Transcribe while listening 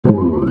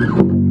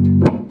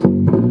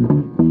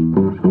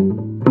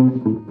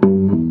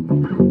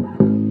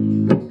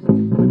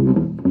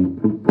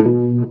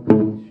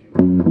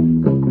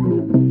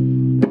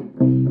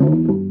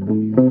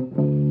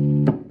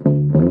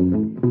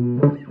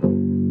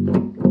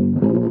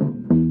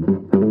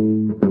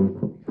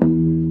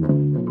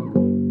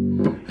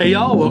Hey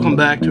y'all, welcome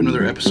back to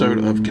another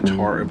episode of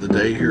Guitar of the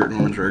Day here at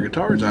Norman's Rare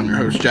Guitars. I'm your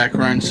host, Jack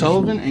Ryan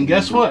Sullivan, and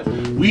guess what?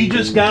 We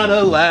just got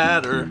a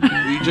ladder.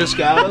 We just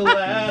got a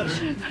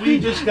ladder. We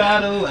just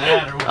got a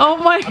ladder. Oh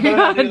my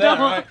God! Do that,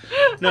 right?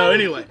 No,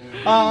 anyway.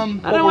 I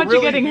don't want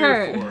you getting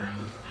hurt.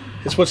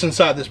 It's what's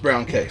inside this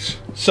brown case.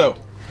 So,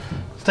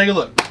 let's take a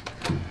look.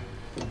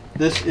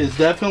 This is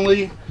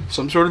definitely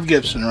some sort of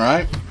Gibson,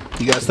 right?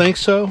 You guys think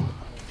so?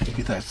 If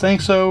you guys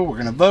think so, we're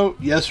gonna vote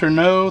yes or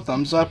no.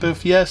 Thumbs up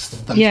if yes,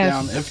 thumbs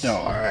down if no.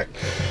 All right.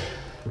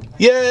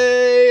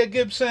 Yay, a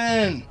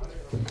Gibson!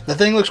 The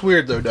thing looks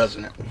weird though,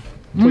 doesn't it?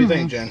 What do you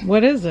think, Jen?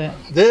 What is it?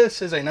 This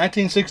is a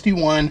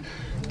 1961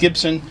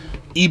 Gibson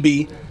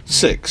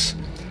EB-6.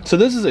 So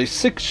this is a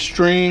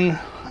 6-string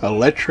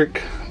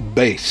electric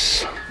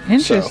bass.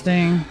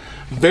 Interesting. So,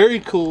 very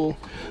cool.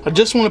 I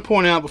just want to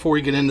point out before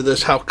we get into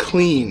this how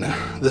clean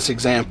this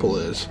example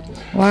is.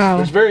 Wow.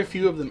 There's very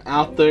few of them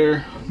out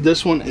there.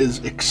 This one is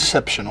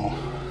exceptional.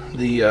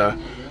 The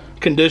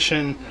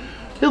condition,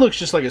 it looks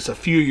just like it's a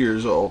few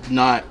years old,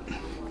 not,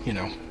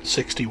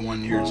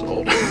 61 years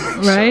old.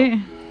 Right?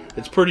 So,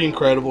 it's pretty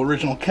incredible.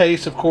 Original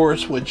case, of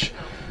course, which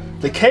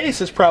the case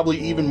is probably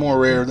even more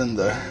rare than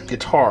the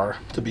guitar,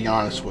 to be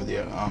honest with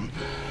you.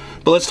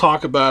 But let's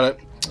talk about it.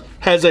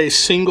 Has a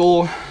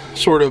single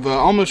sort of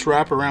almost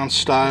wraparound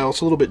style. It's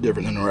a little bit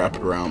different than a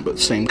wraparound, but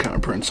same kind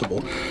of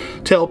principle.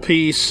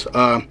 Tailpiece,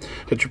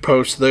 got your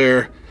post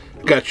there,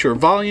 got your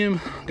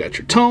volume, got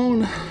your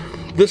tone.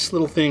 This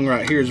little thing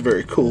right here is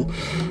very cool.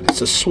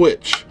 It's a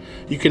switch.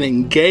 You can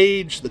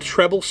engage the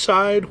treble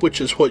side,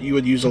 which is what you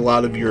would use a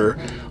lot of your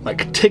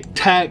like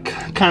tic-tac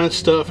kind of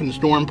stuff, and as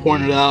Norm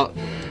pointed out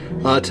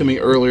to me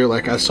earlier,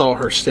 like I saw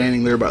her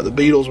standing there by the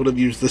Beatles would have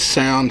used this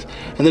sound.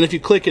 And then if you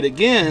click it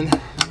again,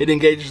 it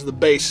engages the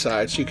bass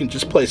side, so you can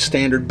just play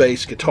standard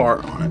bass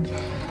guitar on it.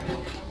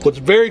 What's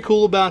very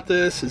cool about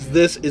this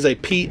is a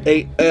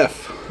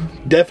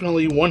PAF.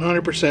 Definitely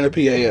 100% a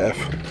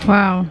PAF.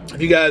 Wow.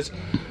 If you guys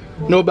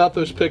know about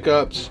those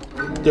pickups,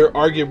 they're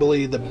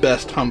arguably the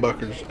best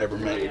humbuckers ever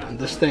made. And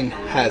this thing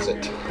has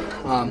it.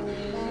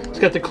 It's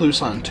got the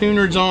Kluson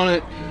tuners on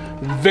it.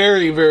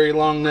 Very, very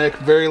long neck,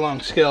 very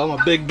long scale. I'm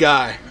a big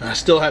guy, and I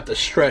still have to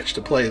stretch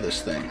to play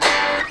this thing.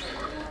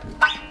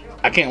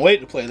 I can't wait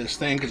to play this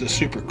thing because it's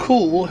super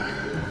cool,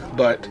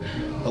 but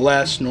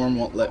alas, Norm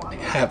won't let me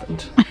have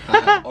it. I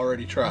have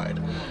already tried.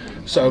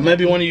 So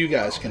maybe one of you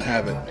guys can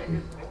have it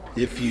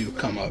if you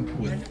come up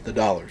with the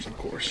dollars, of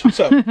course.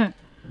 So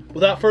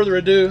without further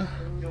ado,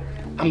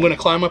 I'm going to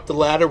climb up the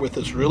ladder with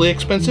this really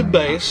expensive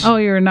bass. Oh,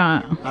 you're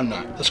not. I'm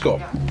not. Let's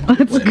go.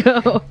 Let's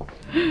go.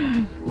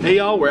 Hey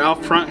y'all, we're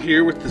out front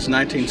here with this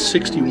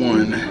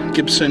 1961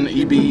 Gibson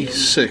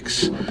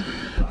EB-6.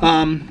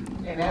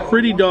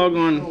 Pretty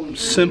doggone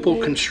simple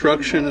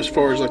construction as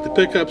far as like the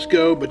pickups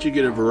go, but you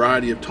get a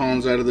variety of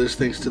tones out of this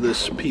thanks to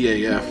this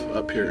PAF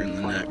up here in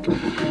the neck.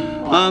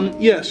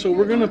 Yeah, so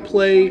we're gonna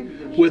play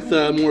with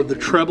more of the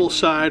treble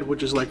side,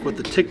 which is like what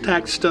the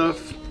tic-tac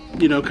stuff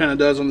kind of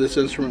does on this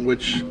instrument,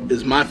 which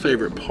is my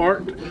favorite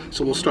part.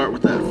 So we'll start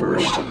with that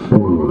first.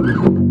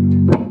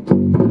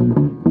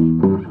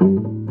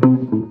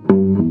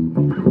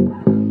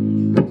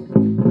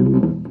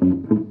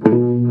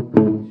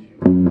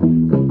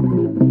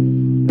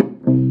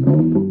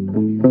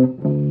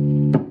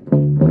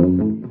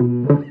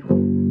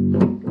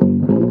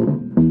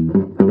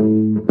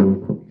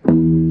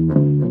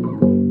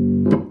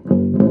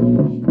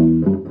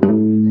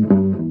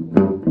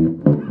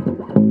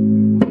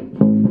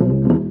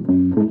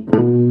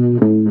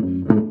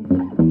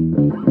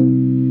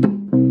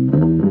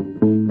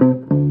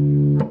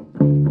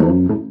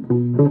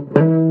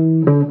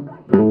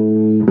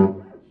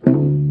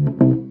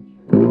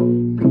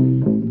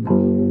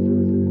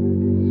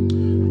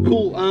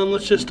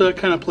 Let's just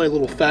kind of play a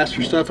little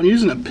faster stuff. I'm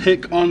using a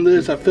pick on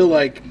this. I feel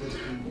like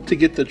to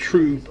get the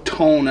true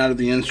tone out of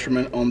the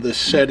instrument on this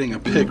setting, a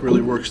pick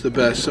really works the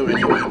best. So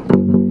anyway.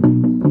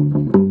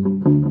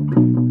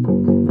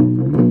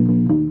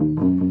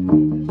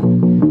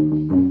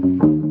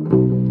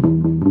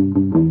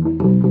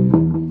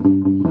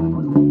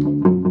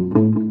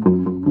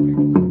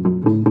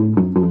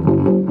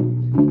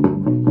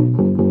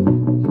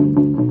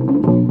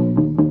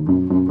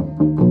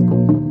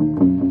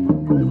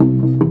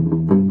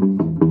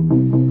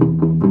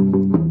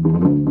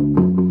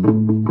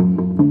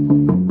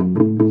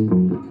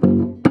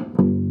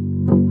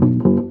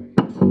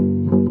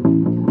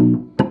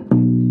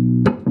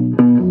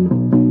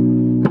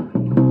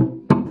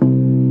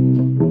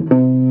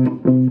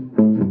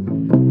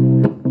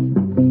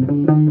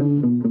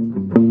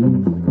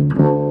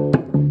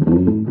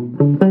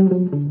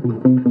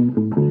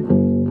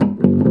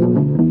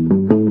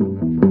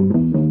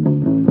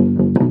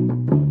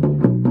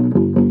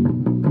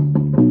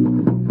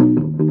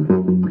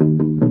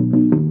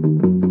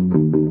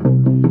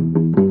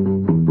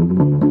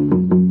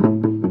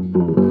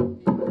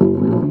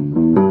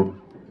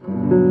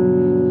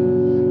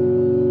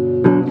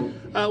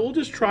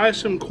 We'll just try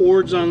some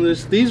chords on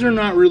this. These are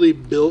not really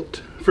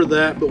built for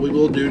that, but we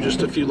will do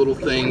just a few little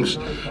things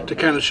to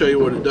kind of show you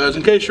what it does.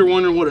 In case you're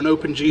wondering what an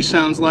open G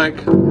sounds like,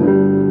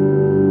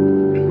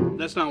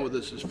 that's not what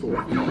this is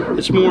for.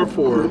 It's more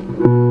for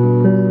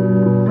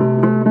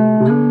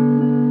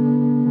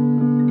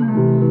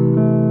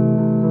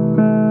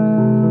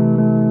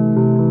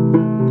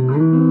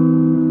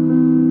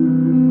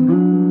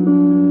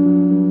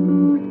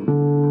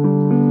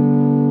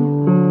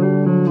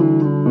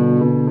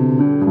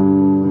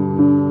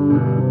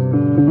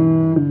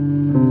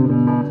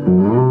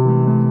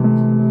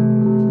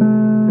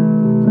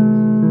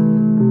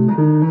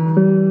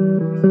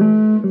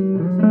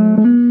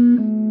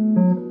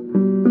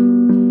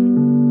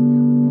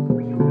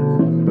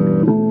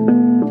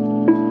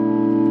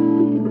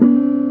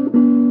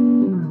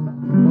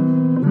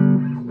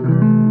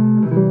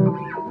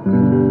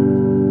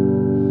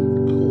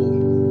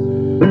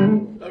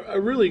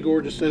really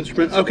gorgeous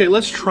instrument. Okay,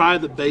 let's try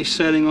the bass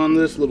setting on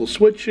this little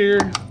switch here,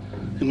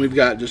 and we've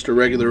got just a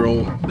regular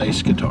old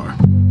bass guitar.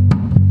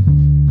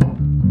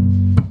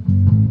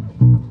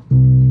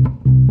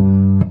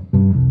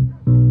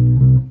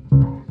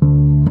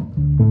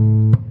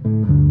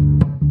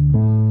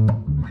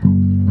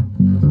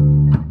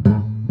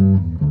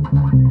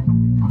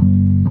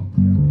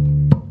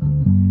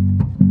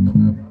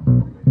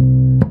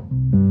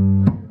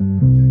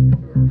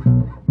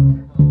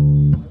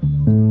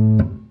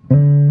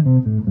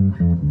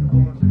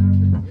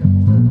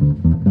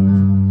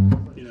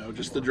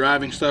 The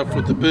driving stuff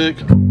with the pick.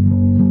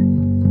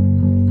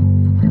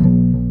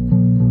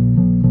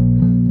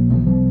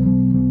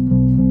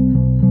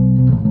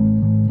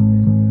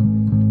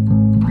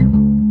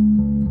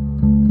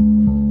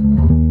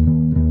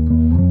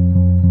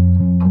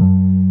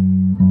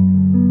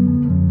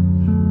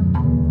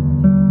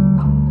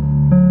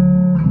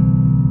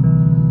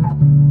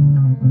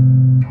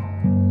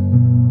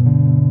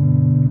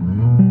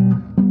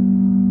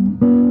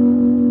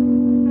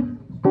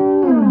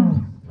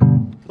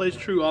 Plays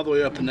true all the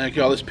way up the neck,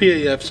 y'all. This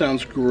PAF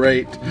sounds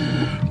great.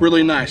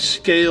 Really nice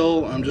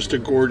scale. Just a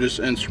gorgeous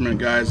instrument,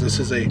 guys. This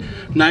is a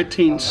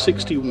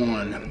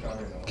 1961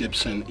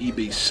 Gibson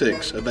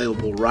EB-6,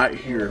 available right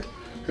here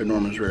at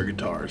Norman's Rare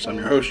Guitars. I'm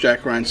your host,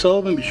 Jack Ryan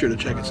Sullivan. Be sure to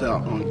check us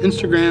out on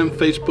Instagram,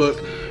 Facebook,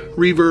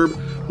 Reverb,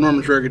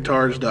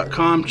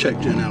 normansrareguitars.com. Check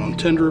Jen out on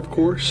Tinder, of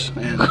course.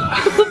 And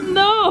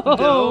no,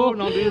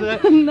 don't do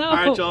that. No. All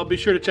right, y'all. Be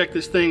sure to check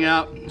this thing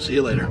out. See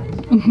you later.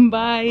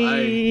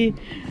 Bye.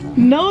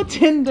 No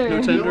Tinder.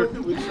 No Tinder.